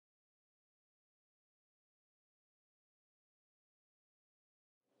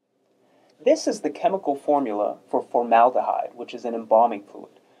This is the chemical formula for formaldehyde, which is an embalming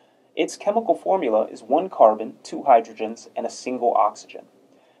fluid. Its chemical formula is 1 carbon, 2 hydrogens, and a single oxygen.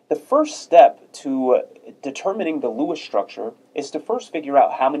 The first step to determining the Lewis structure is to first figure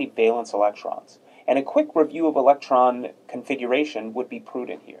out how many valence electrons, and a quick review of electron configuration would be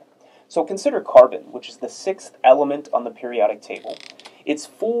prudent here. So consider carbon, which is the 6th element on the periodic table. Its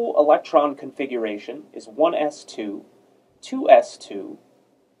full electron configuration is 1s2, 2s2,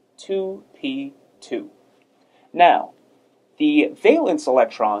 2p2. Now, the valence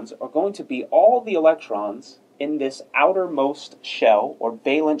electrons are going to be all the electrons in this outermost shell or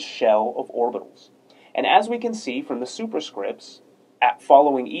valence shell of orbitals. And as we can see from the superscripts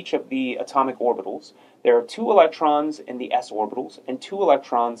following each of the atomic orbitals, there are 2 electrons in the s orbitals and 2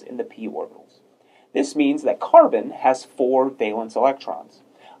 electrons in the p orbitals. This means that carbon has 4 valence electrons.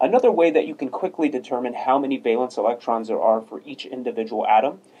 Another way that you can quickly determine how many valence electrons there are for each individual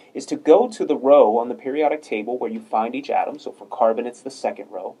atom is to go to the row on the periodic table where you find each atom. So for carbon, it's the 2nd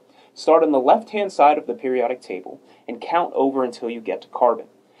row. Start on the left-hand side of the periodic table and count over until you get to carbon.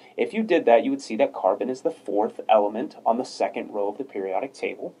 If you did that, you would see that carbon is the 4th element on the 2nd row of the periodic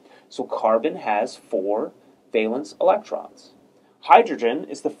table. So carbon has 4 valence electrons. Hydrogen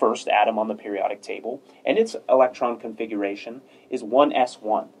is the 1st atom on the periodic table, and its electron configuration is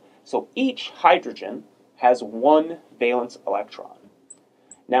 1s1. So each hydrogen has 1 valence electron.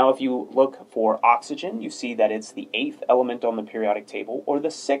 Now, if you look for oxygen, you see that it's the 8th element on the periodic table, or the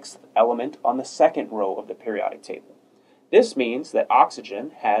 6th element on the 2nd row of the periodic table. This means that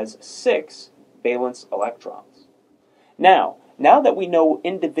oxygen has 6 valence electrons. Now that we know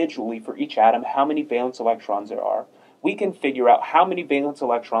individually for each atom how many valence electrons there are, we can figure out how many valence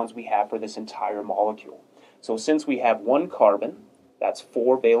electrons we have for this entire molecule. So since we have 1 carbon, that's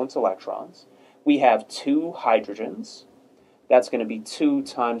 4 valence electrons. We have 2 hydrogens. That's going to be 2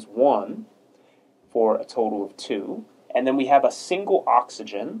 times 1 for a total of 2. And then we have a single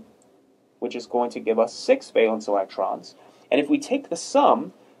oxygen, which is going to give us 6 valence electrons. And if we take the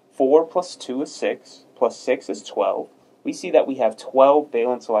sum, 4 plus 2 is 6, plus 6 is 12, we see that we have 12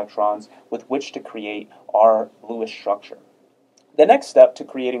 valence electrons with which to create our Lewis structure. The next step to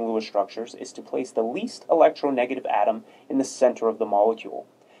creating Lewis structures is to place the least electronegative atom in the center of the molecule.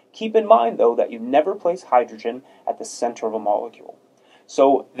 Keep in mind, though, that you never place hydrogen at the center of a molecule.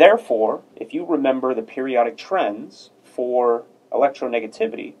 So, therefore, if you remember the periodic trends for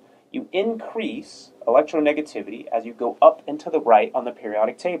electronegativity, you increase electronegativity as you go up and to the right on the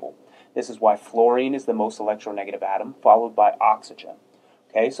periodic table. This is why fluorine is the most electronegative atom, followed by oxygen.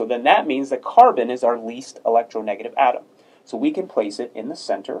 Okay, so then that means that carbon is our least electronegative atom. So we can place it in the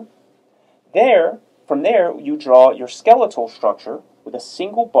center. From there, you draw your skeletal structure with a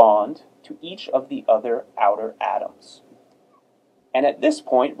single bond to each of the other outer atoms. And at this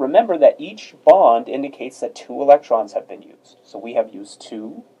point, remember that each bond indicates that 2 electrons have been used. So we have used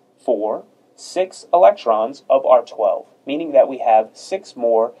 2, 4, 6 electrons of our 12, meaning that we have 6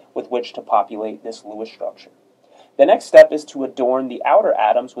 more with which to populate this Lewis structure. The next step is to adorn the outer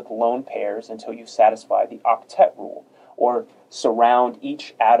atoms with lone pairs until you satisfy the octet rule, or surround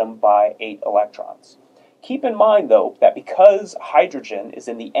each atom by 8 electrons. Keep in mind, though, that because hydrogen is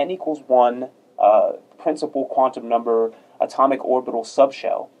in the n equals 1 principal quantum number atomic orbital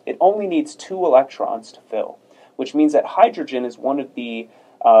subshell, it only needs 2 electrons to fill, which means that hydrogen is one of the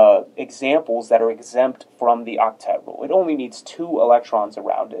examples that are exempt from the octet rule. It only needs 2 electrons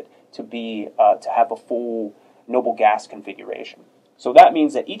around it to have a full noble gas configuration. So that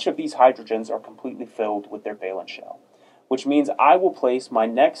means that each of these hydrogens are completely filled with their valence shell, which means I will place my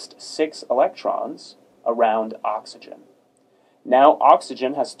next 6 electrons around oxygen. Now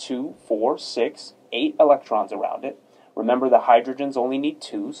oxygen has 2, 4, 6, 8 electrons around it. Remember, the hydrogens only need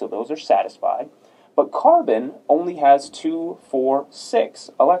 2, so those are satisfied. But carbon only has 2, 4, 6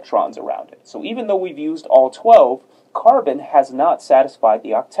 electrons around it. So even though we've used all 12, carbon has not satisfied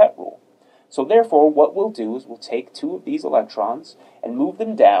the octet rule. So therefore, what we'll do is we'll take 2 of these electrons and move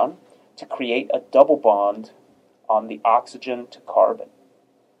them down to create a double bond on the oxygen to carbon.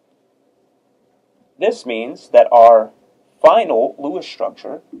 This means that our final Lewis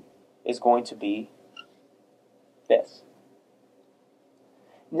structure is going to be this.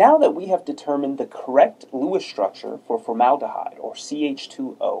 Now that we have determined the correct Lewis structure for formaldehyde, or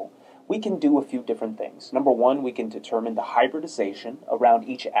CH2O, we can do a few different things. Number 1, we can determine the hybridization around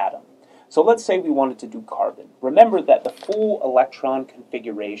each atom. So let's say we wanted to do carbon. Remember that the full electron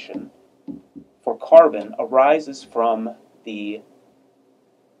configuration for carbon arises from the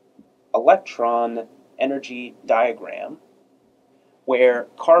electron energy diagram, where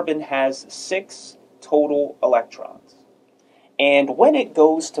carbon has 6 total electrons. And when it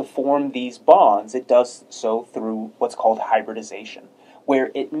goes to form these bonds, it does so through what's called hybridization,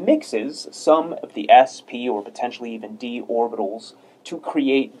 where it mixes some of the s, p, or potentially even d orbitals to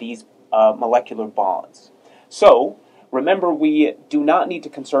create these molecular bonds. So, remember, we do not need to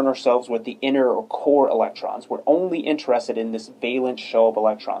concern ourselves with the inner or core electrons. We're only interested in this valence shell of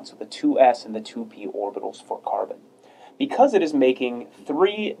electrons, so the 2s and the 2p orbitals for carbon. Because it is making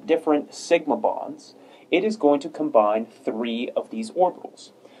 3 different sigma bonds, it is going to combine 3 of these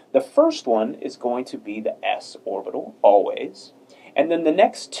orbitals. The first one is going to be the s orbital, always, and then the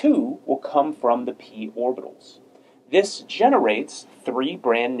next 2 will come from the p orbitals. This generates 3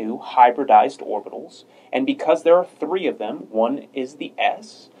 brand new hybridized orbitals, and because there are 3 of them, one is the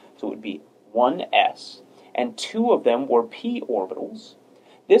s, so it would be 1s, and 2 of them were p orbitals.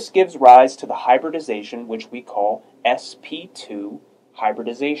 This gives rise to the hybridization, which we call sp2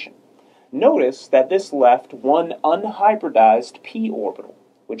 hybridization. Notice that this left one unhybridized p orbital,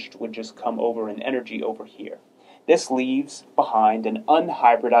 which would just come over in energy over here. This leaves behind an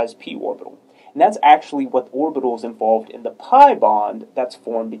unhybridized p orbital. And that's actually what orbital is involved in the pi bond that's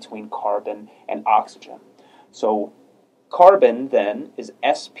formed between carbon and oxygen. So carbon then is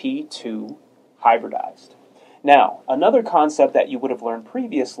sp2 hybridized. Now, another concept that you would have learned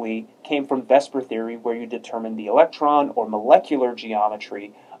previously came from VSEPR theory, where you determine the electron or molecular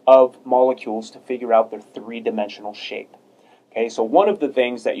geometry of molecules to figure out their 3-dimensional shape. Okay, so one of the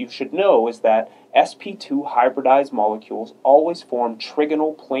things that you should know is that sp2 hybridized molecules always form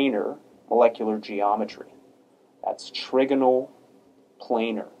trigonal planar molecular geometry. That's trigonal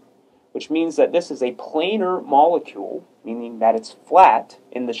planar, which means that this is a planar molecule, meaning that it's flat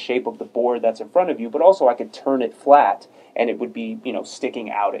in the shape of the board that's in front of you, but also I could turn it flat and it would be,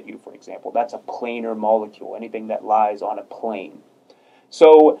 sticking out at you, for example. That's a planar molecule, anything that lies on a plane.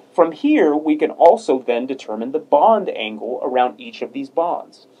 So from here, we can also then determine the bond angle around each of these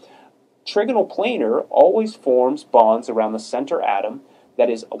bonds. Trigonal planar always forms bonds around the center atom that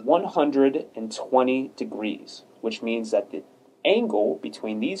is 120 degrees, which means that the angle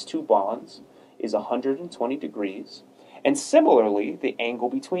between these 2 bonds is 120 degrees, and similarly, the angle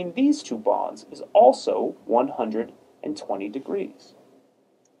between these 2 bonds is also 120 degrees.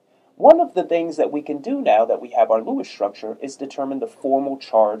 One of the things that we can do now that we have our Lewis structure is determine the formal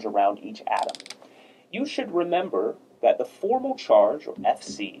charge around each atom. You should remember that the formal charge, or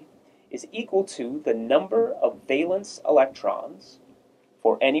Fc, is equal to the number of valence electrons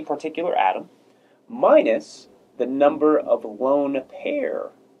for any particular atom minus the number of lone pair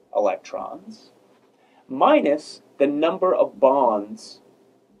electrons minus the number of bonds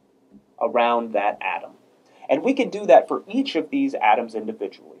around that atom. And we can do that for each of these atoms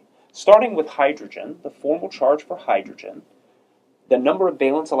individually. Starting with hydrogen, the formal charge for hydrogen, the number of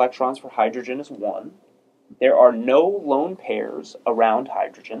valence electrons for hydrogen is 1. There are no lone pairs around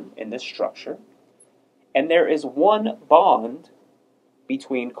hydrogen in this structure, and there is 1 bond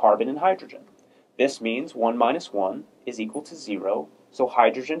between carbon and hydrogen. This means 1 minus 1 is equal to 0, so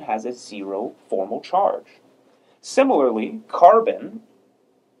hydrogen has a 0 formal charge. Similarly, carbon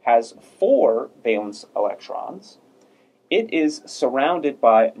has 4 valence electrons. It is surrounded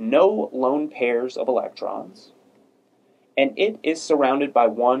by no lone pairs of electrons, and it is surrounded by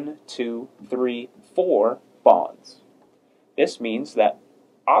 1, 2, 3, 4 bonds. This means that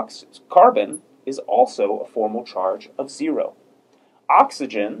carbon is also a formal charge of 0.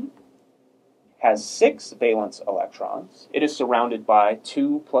 Oxygen has 6 valence electrons. It is surrounded by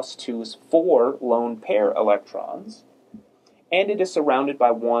 2 plus 2 is 4 lone pair electrons, and it is surrounded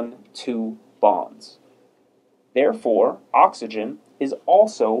by 1, 2 bonds. Therefore, oxygen is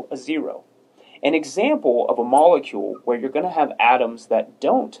also a 0. An example of a molecule where you're going to have atoms that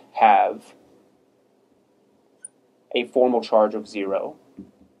don't have a formal charge of 0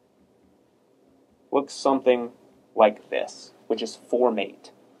 looks something like this, which is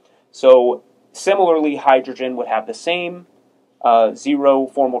formate. So, similarly, hydrogen would have the same 0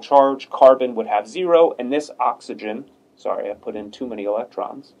 formal charge, carbon would have 0, and this oxygen, sorry, I put in too many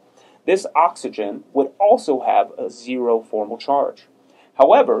electrons, this oxygen would also have a 0 formal charge.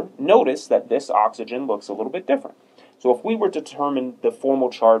 However, notice that this oxygen looks a little bit different. So if we were to determine the formal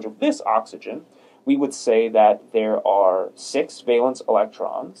charge of this oxygen, we would say that there are 6 valence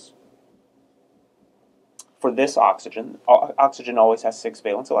electrons for this oxygen. Oxygen always has 6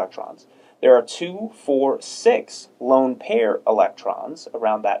 valence electrons. There are 2, 4, 6 lone pair electrons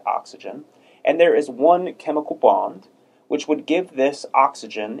around that oxygen, and there is 1 chemical bond, which would give this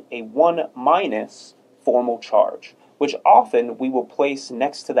oxygen a 1 minus formal charge, which often we will place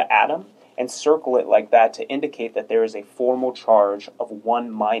next to the atom and circle it like that to indicate that there is a formal charge of 1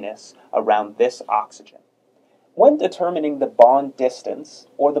 minus around this oxygen. When determining the bond distance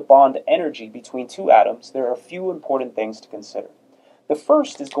or the bond energy between two atoms, there are a few important things to consider. The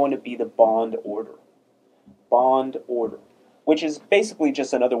first is going to be the bond order. Bond order, which is basically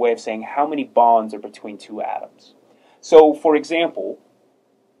just another way of saying how many bonds are between two atoms. So, for example,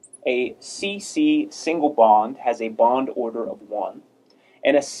 a CC single bond has a bond order of 1,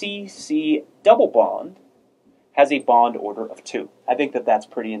 and a CC double bond has a bond order of 2. I think that that's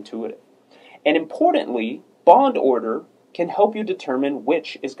pretty intuitive. And importantly, bond order can help you determine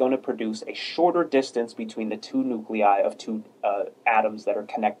which is going to produce a shorter distance between the two nuclei of two atoms that are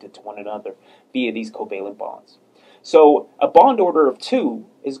connected to one another via these covalent bonds. So a bond order of 2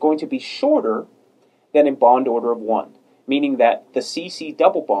 is going to be shorter than a bond order of 1, meaning that the CC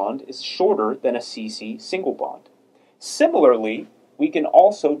double bond is shorter than a CC single bond. Similarly, we can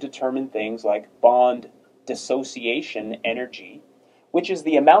also determine things like bond dissociation energy, which is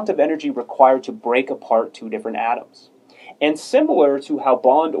the amount of energy required to break apart two different atoms. And similar to how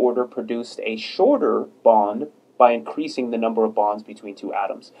bond order produced a shorter bond by increasing the number of bonds between two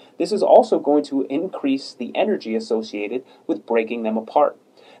atoms, this is also going to increase the energy associated with breaking them apart.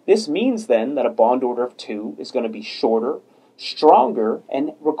 This means then that a bond order of 2 is going to be shorter, stronger,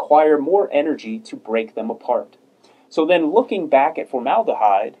 and require more energy to break them apart. So then looking back at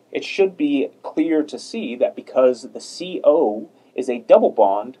formaldehyde, it should be clear to see that because the CO is a double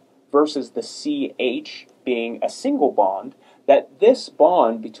bond versus the CH being a single bond, that this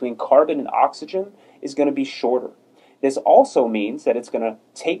bond between carbon and oxygen is going to be shorter. This also means that it's going to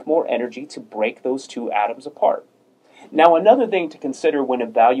take more energy to break those two atoms apart. Now, another thing to consider when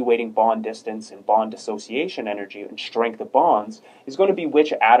evaluating bond distance and bond dissociation energy and strength of bonds is going to be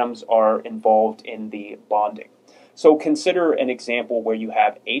which atoms are involved in the bonding. So consider an example where you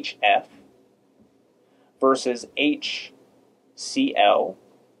have HF versus HCl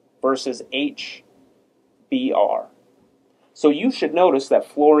versus HBr. So you should notice that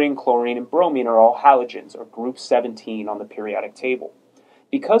fluorine, chlorine, and bromine are all halogens, or group 17 on the periodic table.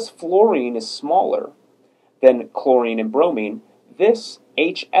 Because fluorine is smaller than chlorine and bromine, this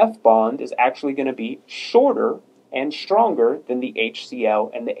HF bond is actually going to be shorter and stronger than the HCl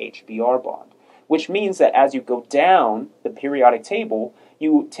and the HBr bond, which means that as you go down the periodic table,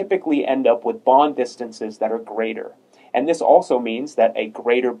 you typically end up with bond distances that are greater. And this also means that a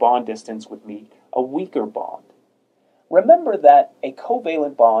greater bond distance would mean a weaker bond. Remember that a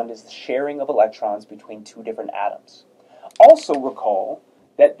covalent bond is the sharing of electrons between two different atoms. Also recall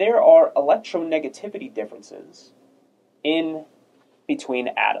that there are electronegativity differences in between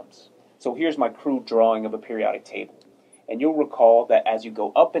atoms. So here's my crude drawing of a periodic table. And you'll recall that as you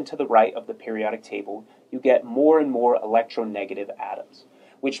go up and to the right of the periodic table, you get more and more electronegative atoms,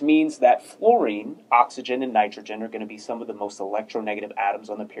 which means that fluorine, oxygen, and nitrogen are going to be some of the most electronegative atoms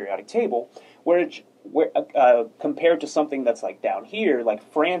on the periodic table, compared to something that's like down here,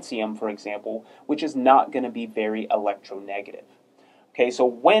 like francium, for example, which is not going to be very electronegative. Okay, so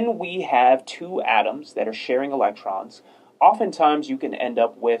when we have two atoms that are sharing electrons, oftentimes you can end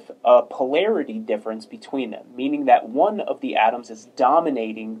up with a polarity difference between them, meaning that one of the atoms is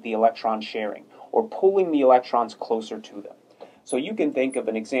dominating the electron sharing, or pulling the electrons closer to them. So you can think of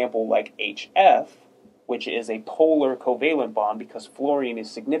an example like HF, which is a polar covalent bond because fluorine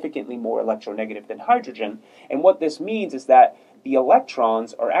is significantly more electronegative than hydrogen, and what this means is that the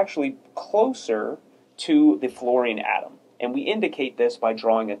electrons are actually closer to the fluorine atom. And we indicate this by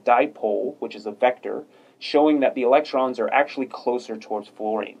drawing a dipole, which is a vector, showing that the electrons are actually closer towards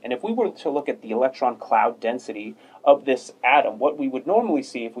fluorine. And if we were to look at the electron cloud density of this atom, what we would normally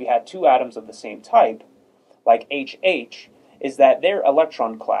see if we had two atoms of the same type, like HH, is that their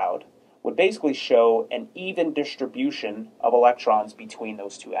electron cloud would basically show an even distribution of electrons between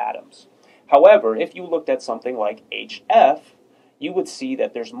those two atoms. However, if you looked at something like HF, you would see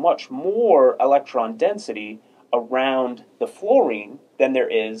that there's much more electron density around the fluorine than there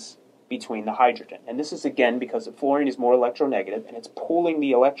is between the hydrogen. And this is again because the fluorine is more electronegative and it's pulling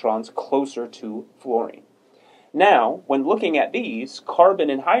the electrons closer to fluorine. Now, when looking at these, carbon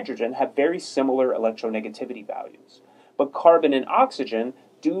and hydrogen have very similar electronegativity values. But carbon and oxygen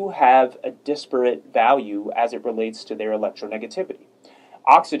do have a disparate value as it relates to their electronegativity.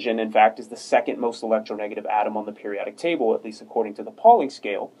 Oxygen, in fact, is the second most electronegative atom on the periodic table, at least according to the Pauling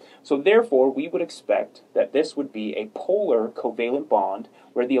scale. So therefore, we would expect that this would be a polar covalent bond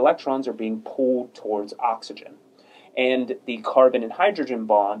where the electrons are being pulled towards oxygen. And the carbon and hydrogen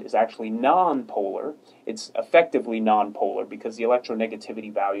bond is actually non-polar. It's effectively non-polar because the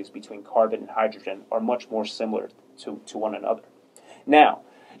electronegativity values between carbon and hydrogen are much more similar to one another. Now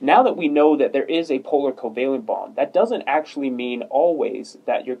that we know that there is a polar covalent bond, that doesn't actually mean always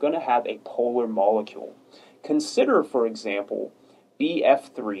that you're going to have a polar molecule. Consider, for example,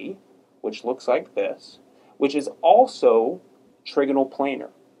 BF3, which looks like this, which is also trigonal planar.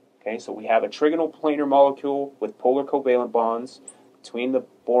 Okay, so we have a trigonal planar molecule with polar covalent bonds between the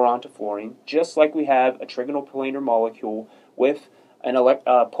boron to fluorine, just like we have a trigonal planar molecule with an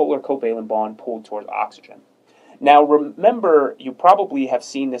polar covalent bond pulled towards oxygen. Now remember, you probably have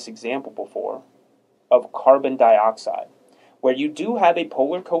seen this example before of carbon dioxide, where you do have a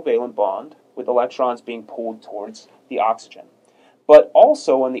polar covalent bond with electrons being pulled towards the oxygen. But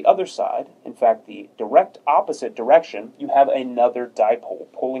also on the other side, in fact the direct opposite direction, you have another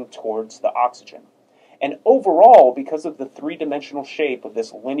dipole pulling towards the oxygen. And overall, because of the three-dimensional shape of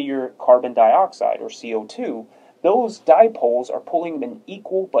this linear carbon dioxide, or CO2, those dipoles are pulling in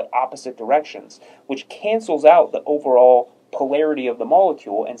equal but opposite directions, which cancels out the overall polarity of the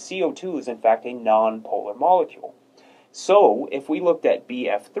molecule, and CO2 is in fact a non-polar molecule. So, if we looked at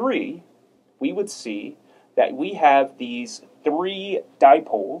BF3, we would see that we have these three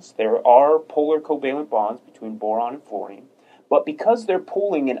dipoles. There are polar covalent bonds between boron and fluorine, but because they're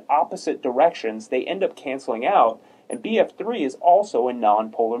pulling in opposite directions, they end up canceling out, and BF3 is also a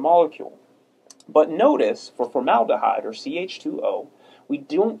non-polar molecule. But notice, for formaldehyde, or CH2O, we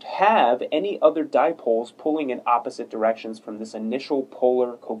don't have any other dipoles pulling in opposite directions from this initial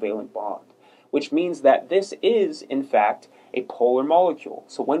polar covalent bond, which means that this is, in fact, a polar molecule.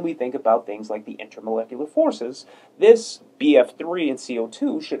 So when we think about things like the intermolecular forces, this BF3 and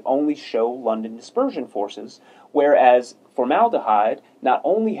CO2 should only show London dispersion forces, whereas formaldehyde not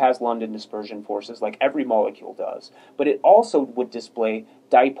only has London dispersion forces like every molecule does, but it also would display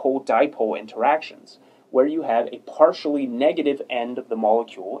dipole-dipole interactions, where you have a partially negative end of the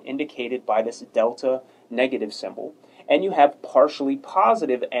molecule indicated by this delta negative symbol, and you have partially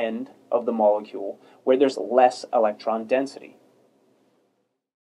positive end of the molecule where there's less electron density.